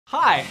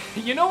Hi,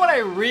 you know what I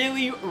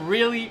really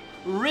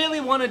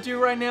want to do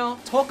right now?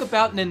 Talk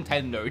about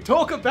Nintendo.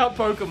 Talk about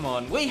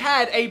Pokemon. We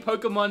had a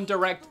Pokemon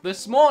Direct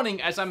this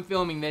morning as I'm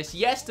filming this,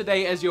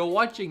 yesterday as you're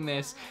watching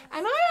this,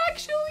 and I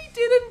actually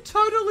didn't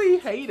totally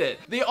hate it.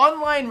 The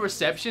online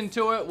reception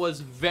to it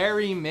was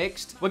very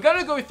mixed. We're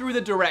gonna go through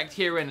the Direct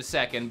here in a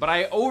second, but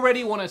I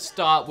already want to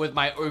start with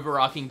my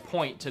overarching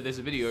point to this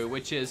video,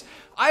 which is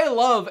I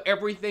love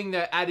everything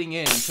they're adding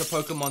in to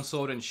Pokemon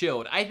Sword and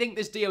Shield. I think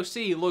this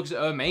DLC looks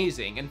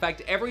amazing. In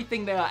fact,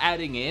 everything they are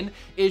adding in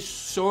is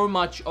so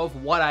much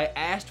of what I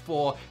asked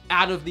for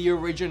out of the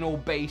original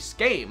base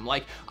game.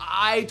 Like,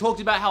 I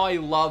talked about how I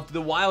loved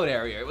the wild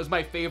area. It was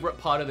my favorite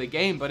part of the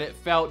game, but it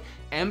felt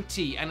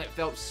empty and it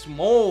felt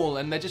small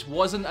and there just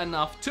wasn't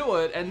enough to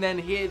it. And then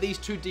here these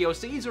two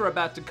DLCs are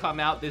about to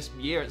come out this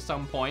year at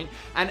some point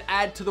and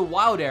add to the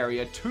wild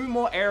area 2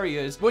 more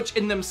areas, which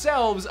in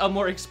themselves are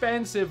more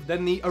expansive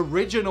than the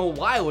original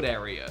wild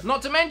area.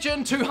 Not to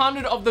mention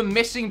 200 of the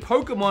missing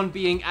Pokemon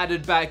being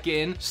added back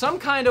in, some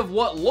kind of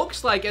what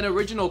looks like an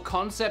original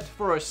concept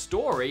for a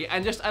story,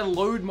 and just a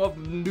load of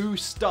new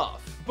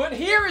stuff. But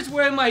here is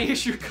where my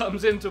issue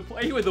comes into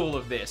play with all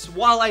of this.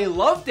 While I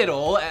loved it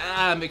all, and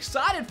I'm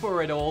excited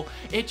for it all,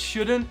 it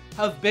shouldn't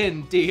have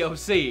been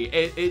DLC.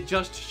 It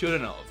just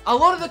shouldn't have. A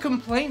lot of the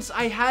complaints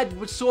I had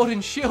with Sword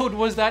and Shield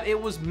was that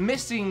it was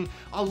missing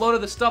a lot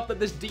of the stuff that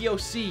this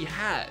DLC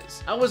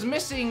has. I was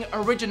missing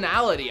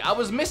originality. I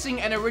was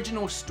missing an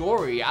original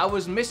story. I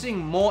was missing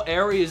more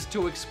areas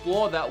to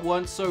explore that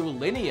weren't so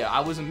linear.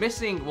 I was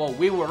missing, well,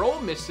 we were all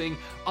missing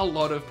a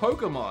lot of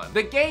Pokemon.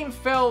 The game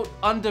felt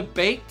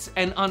underbaked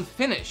and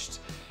unfinished.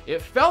 It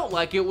felt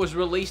like it was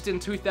released in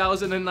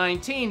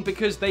 2019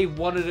 because they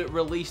wanted it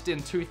released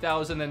in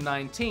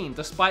 2019,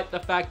 despite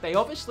the fact they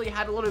obviously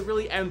had a lot of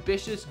really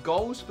ambitious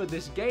goals for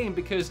this game,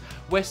 because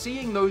we're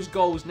seeing those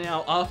goals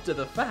now after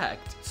the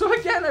fact. So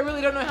again, I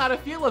really don't know how to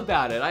feel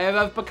about it.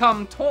 I've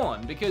become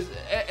torn because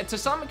to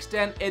some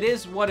extent it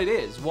is what it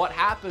is. What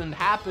happened,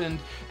 happened,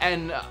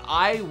 and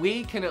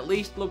we can at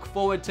least look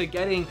forward to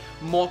getting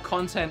more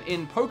content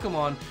in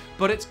Pokemon,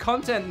 but it's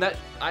content that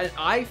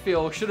I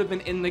feel should have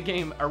been in the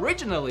game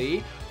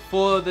originally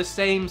for the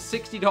same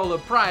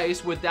 $60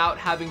 price without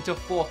having to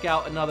fork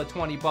out another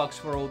 20 bucks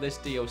for all this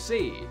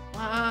DLC.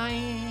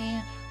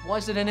 Why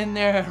wasn't it in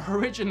there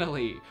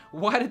originally?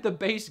 Why did the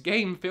base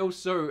game feel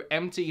so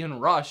empty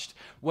and rushed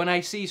when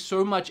I see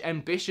so much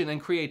ambition and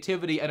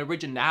creativity and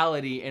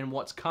originality in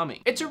what's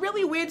coming? It's a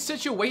really weird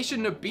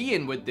situation to be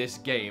in with this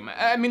game.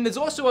 I mean, there's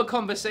also a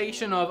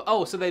conversation of,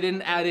 oh, so they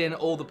didn't add in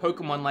all the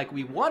Pokemon like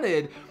we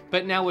wanted,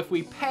 but now if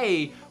we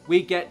pay,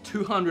 we get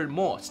 200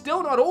 more.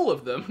 Still not all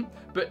of them,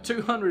 but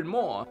 200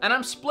 more. And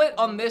I'm split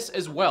on this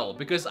as well,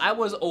 because I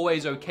was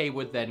always okay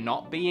with there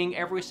not being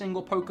every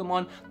single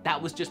Pokemon.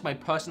 That was just my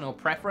personal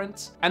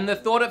preference. And the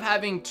thought of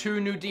having 2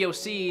 new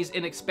DLCs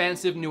in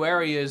expansive new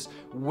areas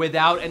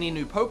without any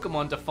new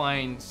Pokemon to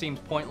find seems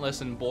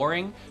pointless and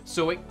boring.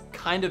 So it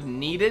kind of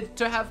needed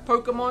to have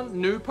Pokemon,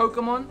 new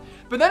Pokemon.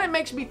 But then it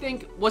makes me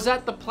think, was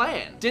that the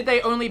plan? Did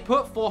they only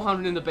put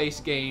 400 in the base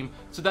game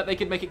so that they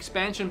could make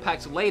expansion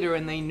packs later,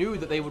 and they knew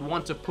that they would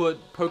want to put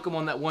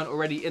Pokemon that weren't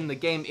already in the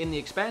game in the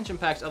expansion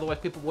packs, otherwise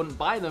people wouldn't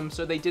buy them,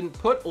 so they didn't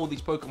put all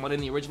these Pokemon in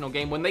the original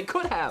game when they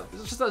could have?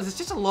 There's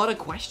just a lot of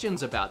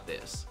questions about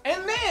this.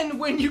 And then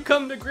when you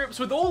come to grips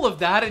with all of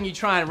that and you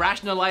try and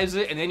rationalize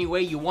it in any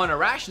way you want to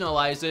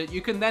rationalize it,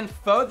 you can then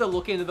further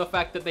look into the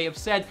fact that they have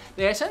said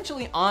they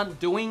essentially aren't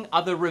doing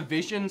other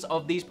revisions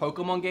of these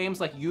Pokemon games.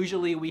 Like,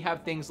 usually we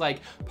have things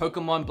like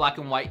Pokemon Black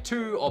and White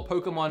 2 or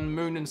Pokemon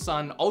Moon and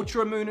Sun,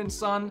 Ultra Moon and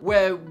Sun,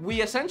 where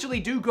we essentially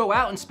do go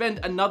out and spend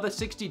another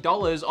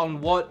 $60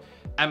 on what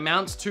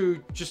amounts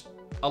to just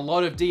a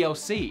lot of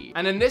DLC.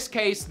 And in this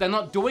case, they're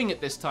not doing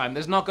it this time.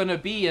 There's not going to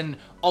be an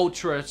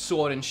Ultra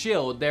Sword and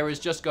Shield. There is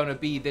just going to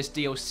be this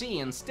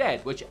DLC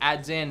instead, which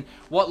adds in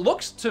what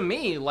looks to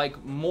me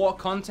like more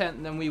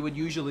content than we would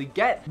usually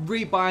get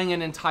rebuying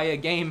an entire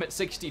game at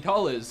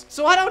 $60.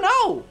 So I don't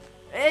know.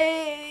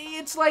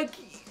 It's like,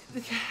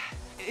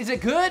 is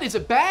it good? Is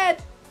it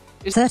bad?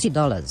 Is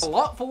 $30 a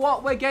lot for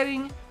what we're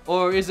getting?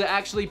 Or is it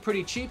actually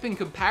pretty cheap in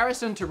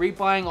comparison to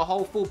rebuying a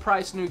whole full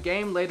price new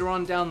game later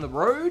on down the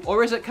road?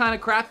 Or is it kind of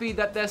crappy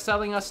that they're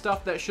selling us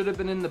stuff that should have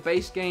been in the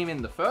base game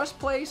in the first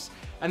place?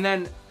 And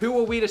then who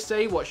are we to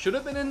say what should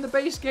have been in the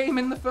base game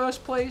in the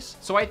first place?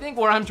 So I think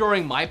where I'm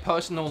drawing my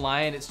personal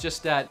line, it's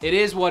just that it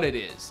is what it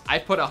is. I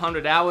put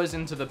 100 hours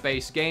into the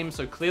base game,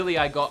 so clearly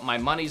I got my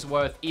money's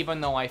worth, even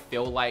though I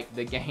feel like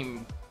the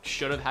game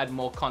should have had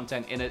more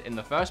content in it in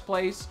the first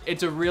place.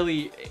 It's a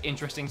really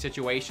interesting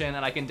situation,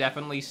 and I can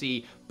definitely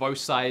see both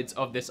sides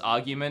of this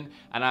argument,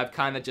 and I've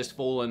kind of just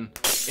fallen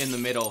in the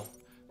middle.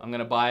 I'm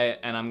gonna buy it,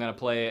 and I'm gonna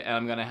play it, and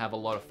I'm gonna have a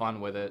lot of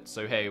fun with it.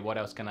 So hey, what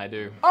else can I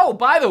do? Oh,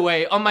 by the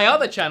way, on my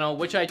other channel,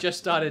 which I just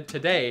started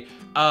today,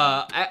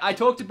 I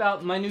talked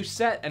about my new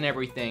set and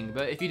everything,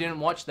 but if you didn't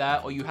watch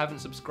that or you haven't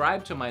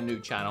subscribed to my new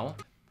channel,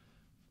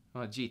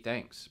 Oh, gee,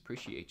 thanks.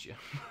 Appreciate you.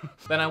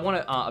 Then I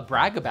want to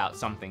brag about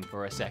something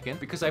for a second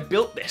because I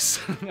built this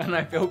and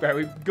I feel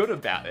very good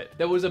about it.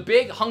 There was a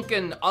big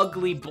hunkin'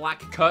 ugly black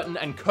curtain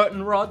and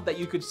curtain rod that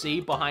you could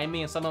see behind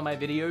me in some of my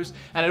videos,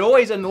 and it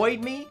always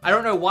annoyed me. I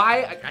don't know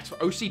why. That's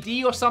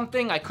OCD or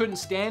something. I couldn't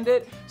stand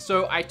it,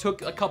 so I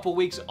took a couple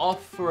weeks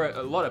off for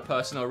a lot of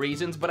personal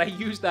reasons, but I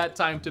used that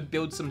time to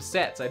build some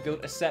sets. I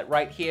built a set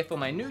right here for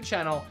my new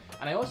channel,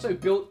 and I also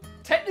built,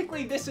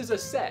 technically this is a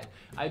set.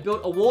 I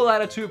built a wall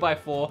ladder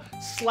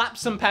 2x4, slapped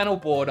some panel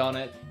board on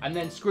it, and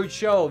then screwed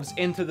shelves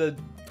into the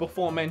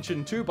before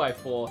mentioned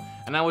 2x4,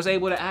 and I was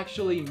able to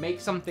actually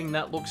make something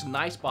that looks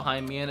nice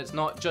behind me, and it's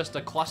not just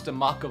a cluster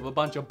muck of a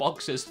bunch of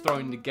boxes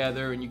thrown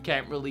together and you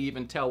can't really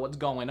even tell what's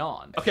going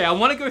on. Okay, I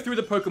want to go through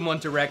the Pokemon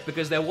Direct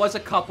because there was a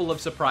couple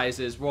of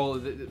surprises, well,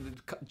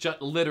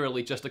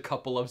 literally just a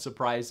couple of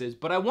surprises,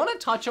 but I want to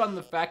touch on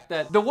the fact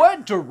that the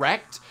word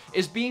Direct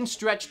is being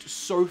stretched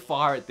so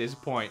far at this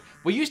point.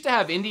 We used to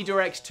have Indie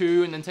Directs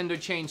too, and Nintendo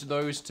changed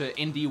those to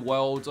Indie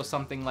Worlds or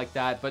something like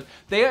that, but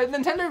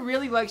Nintendo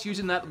really likes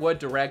using that word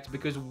Direct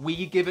because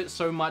we give it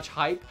so much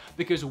hype,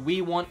 because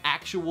we want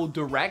actual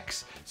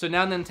directs. So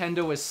now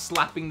Nintendo is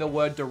slapping the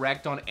word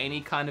Direct on any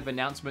kind of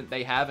announcement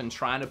they have and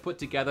trying to put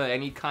together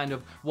any kind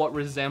of what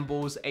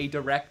resembles a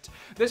Direct.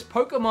 This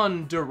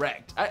Pokemon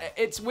Direct,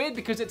 it's weird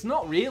because it's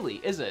not really,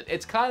 is it?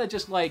 It's kind of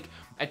just like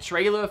a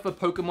trailer for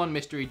Pokemon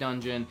Mystery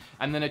Dungeon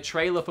and then a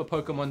trailer for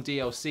Pokemon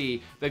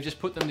DLC. They've just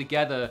put them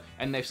together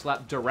and they've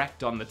slapped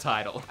Direct on the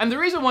title. And the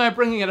reason why I'm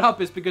bringing it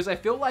up is because I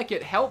feel like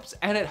it helps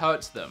and it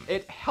hurts them.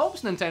 It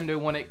helps Nintendo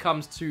when it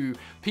comes to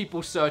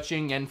people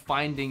searching and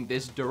finding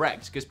this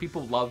Direct, because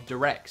people love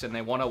Directs and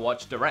they want to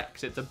watch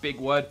Directs. It's a big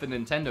word for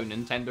Nintendo,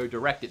 Nintendo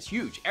Direct. It's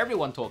huge.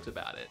 Everyone talks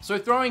about it. So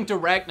throwing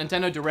Direct,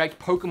 Nintendo Direct,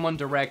 Pokemon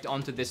Direct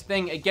onto this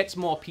thing, it gets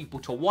more people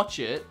to watch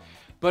it.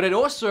 But it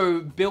also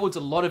builds a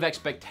lot of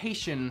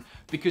expectation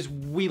because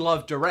we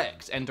love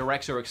Directs, and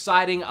Directs are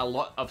exciting. A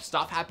lot of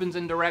stuff happens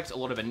in Directs, a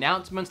lot of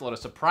announcements, a lot of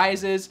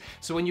surprises.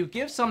 So when you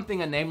give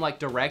something a name like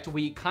Direct,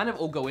 we kind of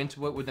all go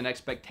into it with an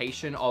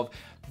expectation of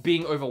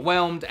being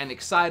overwhelmed and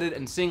excited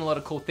and seeing a lot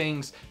of cool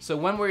things. So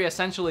when we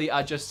essentially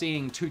are just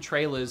seeing 2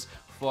 trailers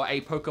for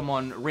a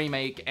Pokemon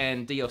remake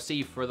and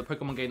DLC for the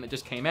Pokemon game that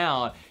just came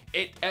out,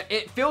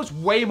 it feels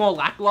way more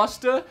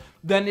lackluster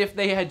than if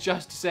they had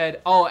just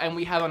said, oh, and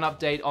we have an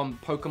update on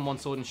Pokemon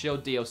Sword and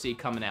Shield DLC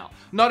coming out.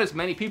 Not as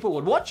many people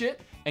would watch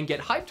it and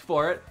get hyped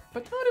for it,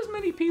 but not as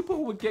many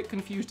people would get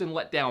confused and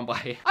let down by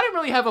it. I don't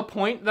really have a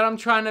point that I'm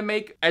trying to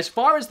make. As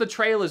far as the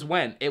trailers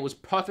went, it was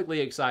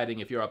perfectly exciting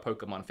if you're a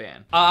Pokemon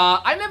fan.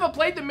 I never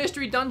played the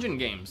Mystery Dungeon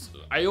games.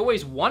 I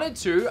always wanted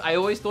to. I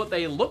always thought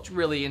they looked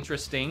really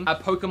interesting. A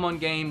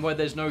Pokemon game where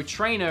there's no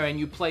trainer and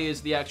you play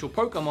as the actual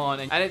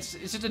Pokemon, and it's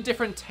just a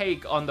different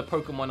take on the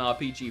Pokemon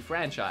RPG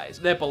franchise.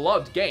 They're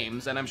beloved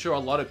games, and I'm sure a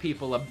lot of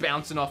people are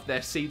bouncing off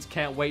their seats,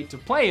 can't wait to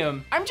play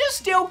them. I'm just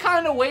still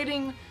kind of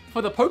waiting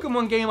for the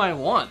Pokemon game I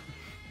want.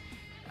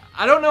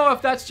 I don't know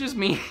if that's just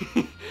me,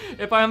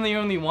 if I'm the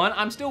only one.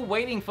 I'm still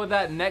waiting for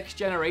that next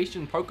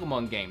generation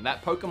Pokemon game.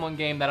 That Pokemon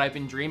game that I've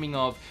been dreaming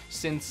of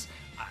since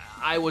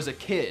I was a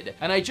kid.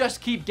 And I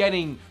just keep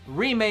getting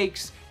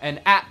remakes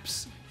and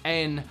apps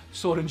and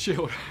Sword and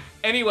Shield.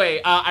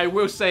 Anyway, I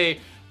will say,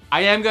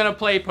 I am gonna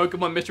play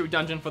Pokemon Mystery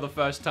Dungeon for the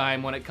first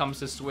time when it comes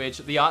to Switch.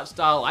 The art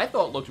style I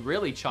thought looked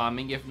really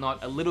charming, if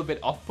not a little bit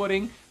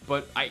off-putting,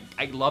 but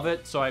I love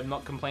it, so I'm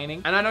not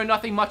complaining. And I know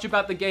nothing much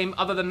about the game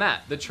other than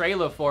that. The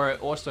trailer for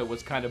it also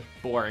was kind of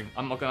boring.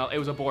 I'm not gonna, it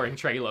was a boring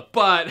trailer,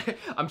 but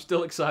I'm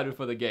still excited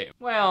for the game.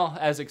 Well,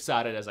 as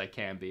excited as I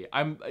can be.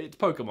 It's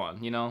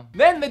Pokemon, you know?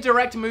 Then the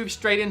Direct moved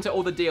straight into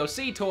all the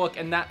DLC talk,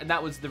 and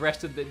that was the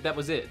rest of that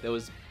was it. There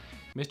was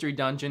Mystery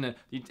Dungeon,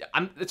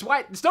 and it's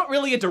why it's not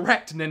really a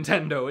Direct,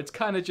 Nintendo. It's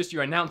kind of just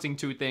you're announcing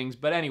 2 things.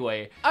 But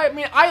anyway, I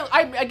mean,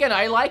 again,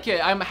 I like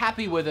it. I'm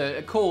happy with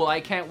it. Cool.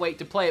 I can't wait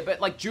to play it.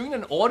 But like June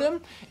and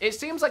autumn, it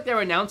seems like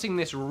they're announcing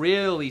this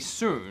really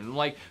soon.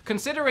 Like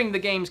considering the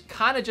games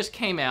kind of just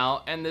came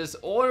out, and there's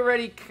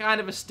already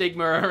kind of a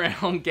stigma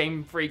around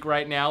Game Freak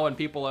right now, and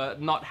people are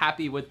not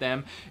happy with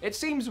them. It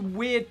seems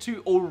weird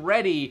to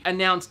already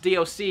announce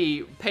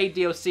DLC, paid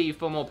DLC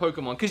for more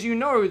Pokemon, because you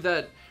know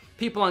that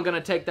people aren't gonna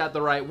take that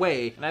the right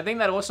way. And I think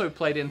that also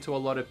played into a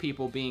lot of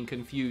people being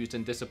confused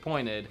and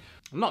disappointed.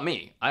 Not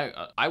me,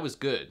 I was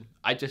good.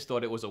 I just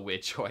thought it was a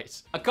weird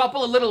choice. A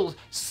couple of little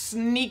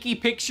sneaky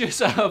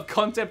pictures of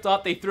concept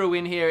art they threw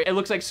in here. It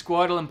looks like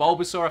Squirtle and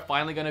Bulbasaur are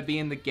finally gonna be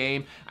in the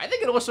game. I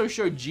think it also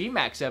showed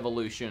G-Max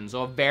evolutions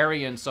or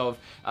variants of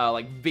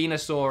like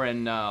Venusaur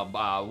and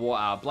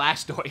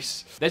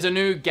Blastoise. There's a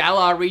new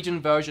Galar region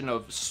version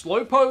of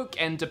Slowpoke,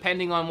 and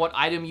depending on what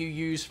item you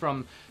use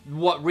from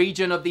what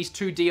region of these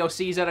 2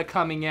 DLCs that are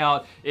coming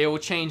out, it will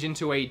change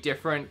into a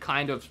different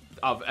kind of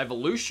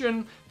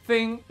evolution.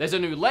 thing. There's a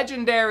new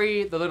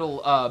legendary, the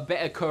little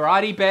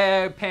karate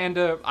bear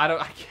panda.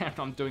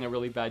 I'm doing a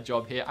really bad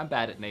job here. I'm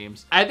bad at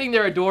names. I think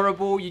they're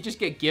adorable. You just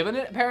get given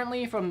it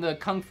apparently from the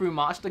Kung Fu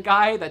master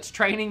guy that's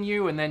training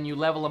you, and then you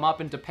level them up,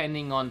 and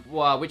depending on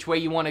which way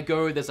you want to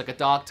go, there's like a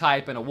dark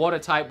type and a water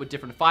type with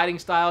different fighting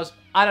styles.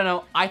 I don't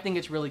know. I think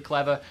it's really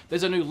clever.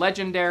 There's a new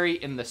legendary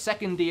in the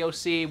second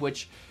DLC,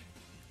 which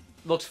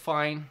looks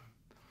fine.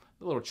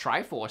 The little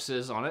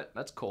Triforces on it.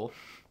 That's cool.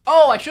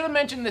 Oh, I should have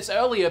mentioned this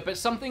earlier, but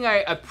something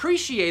I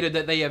appreciated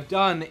that they have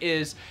done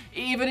is,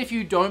 even if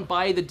you don't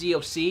buy the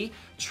DLC,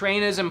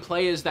 trainers and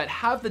players that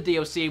have the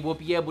DLC will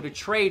be able to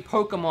trade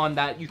Pokemon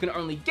that you can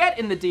only get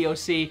in the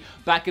DLC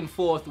back and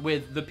forth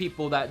with the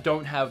people that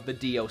don't have the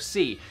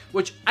DLC,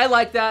 which I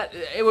like that.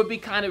 It would be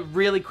kind of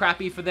really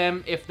crappy for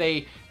them if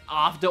they,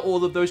 after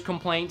all of those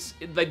complaints,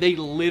 they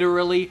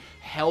literally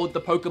held the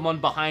Pokemon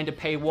behind a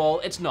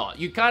paywall. It's not.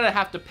 You kind of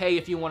have to pay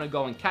if you want to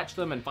go and catch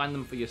them and find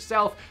them for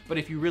yourself, but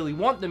if you really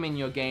want them in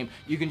your game,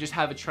 you can just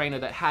have a trainer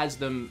that has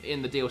them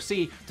in the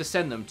DLC to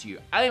send them to you.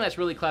 I think that's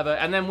really clever.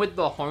 And then with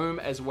the Home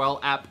as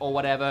well app or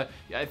whatever,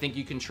 I think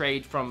you can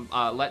trade from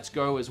Let's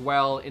Go as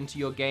well into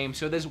your game.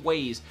 So there's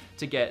ways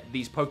to get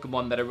these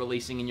Pokemon that are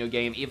releasing in your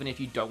game, even if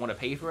you don't want to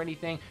pay for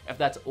anything, if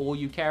that's all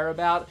you care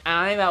about. And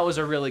I think that was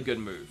a really good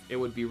move. It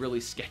would be really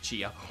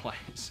sketchy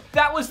otherwise.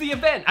 That was the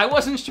event. I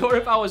wasn't sure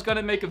if I was going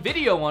to make a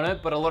video on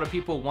it, but a lot of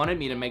people wanted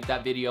me to make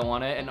that video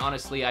on it, and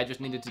honestly, I just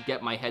needed to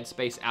get my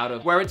headspace out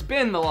of where it's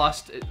been the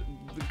last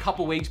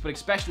couple weeks, but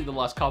especially the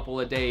last couple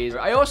of days.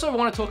 I also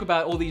want to talk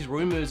about all these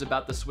rumors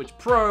about the Switch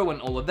Pro and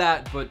all of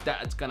that, but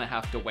that's gonna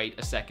have to wait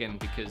a second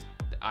because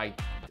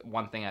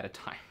one thing at a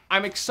time.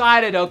 I'm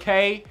excited,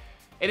 okay?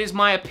 It is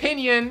my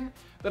opinion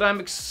that I'm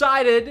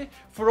excited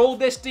for all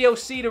this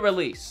DLC to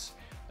release.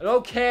 I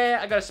don't care,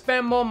 I gotta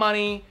spend more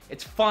money,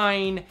 it's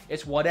fine,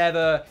 it's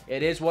whatever,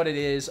 it is what it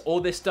is.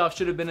 All this stuff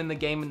should have been in the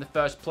game in the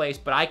first place,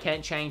 but I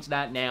can't change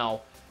that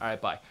now. All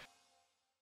right, bye.